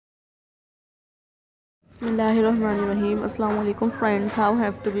Bismillahirrahmanirrahim. Assalamualaikum friends. How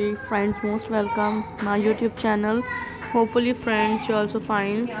have to be friends? Most welcome my YouTube channel. Hopefully friends you also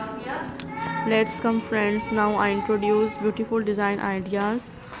fine. Let's come friends. Now I introduce beautiful design ideas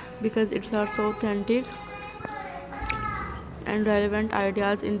because it's also authentic and relevant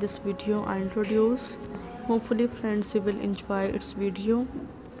ideas in this video I introduce. Hopefully friends you will enjoy its video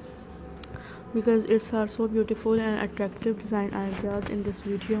because it's also beautiful and attractive design ideas in this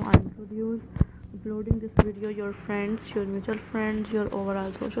video I introduce. Uploading this video your friends, your mutual friends, your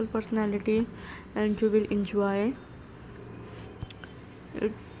overall social personality, and you will enjoy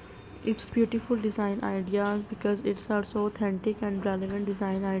it. It's beautiful design ideas because it's also authentic and relevant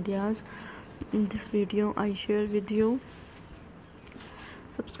design ideas in this video I share with you.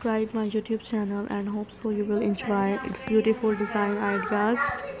 Subscribe my YouTube channel and hope so you will enjoy its beautiful design ideas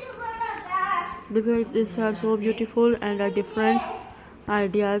because these are so beautiful and different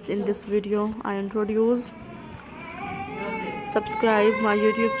ideas in this video I introduce. Subscribe my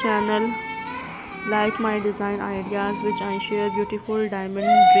YouTube channel, like my design ideas which I share beautiful diamond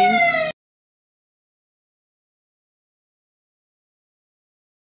rings.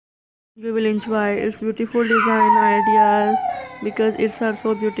 You will enjoy its beautiful design ideas because it's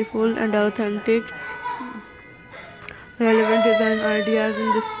also beautiful and authentic relevant design ideas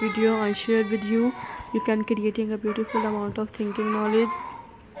in this video I share with you. You can creating a beautiful amount of thinking knowledge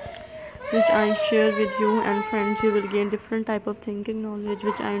which I share with you, and friends you will gain different type of thinking knowledge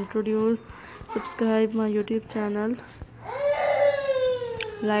which I introduce. Subscribe my YouTube channel,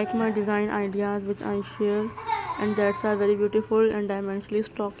 like my design ideas which I share, and that's are very beautiful and dimensionally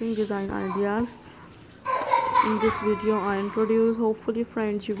stalking design ideas in this video I introduce. Hopefully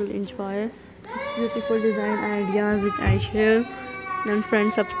friends you will enjoy beautiful design ideas which I share, and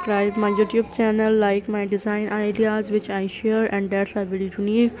friends subscribe my YouTube channel, like my design ideas which I share, and that's a very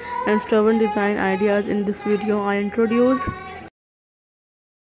unique and stubborn design ideas in this video I introduce.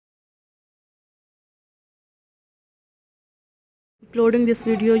 Uploading this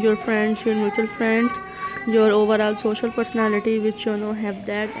video your friends, your mutual friends, your overall social personality which you know have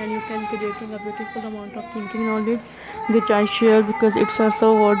that, and you can creating a beautiful amount of thinking knowledge which I share because it's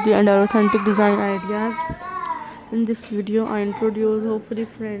also worthy and authentic design ideas in this video I introduce. Hopefully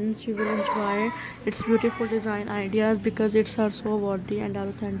friends you will enjoy its beautiful design ideas because it's also worthy and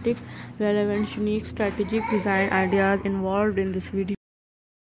authentic, relevant, unique, strategic design ideas involved in this video.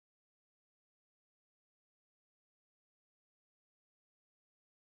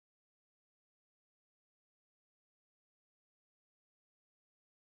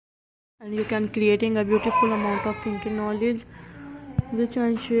 And you can creating a beautiful amount of thinking knowledge which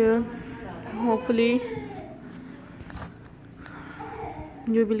I share. Hopefully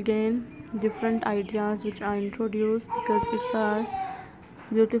you will gain different ideas which I introduce because it's a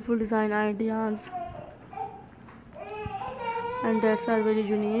beautiful design ideas, and that's a very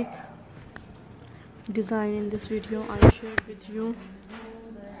unique design in this video I share with you.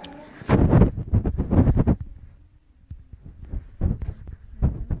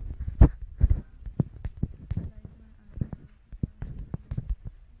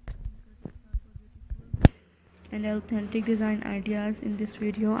 And authentic design ideas in this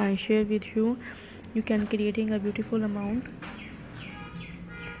video I share with you. You can creating a beautiful amount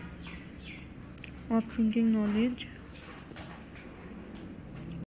of thinking knowledge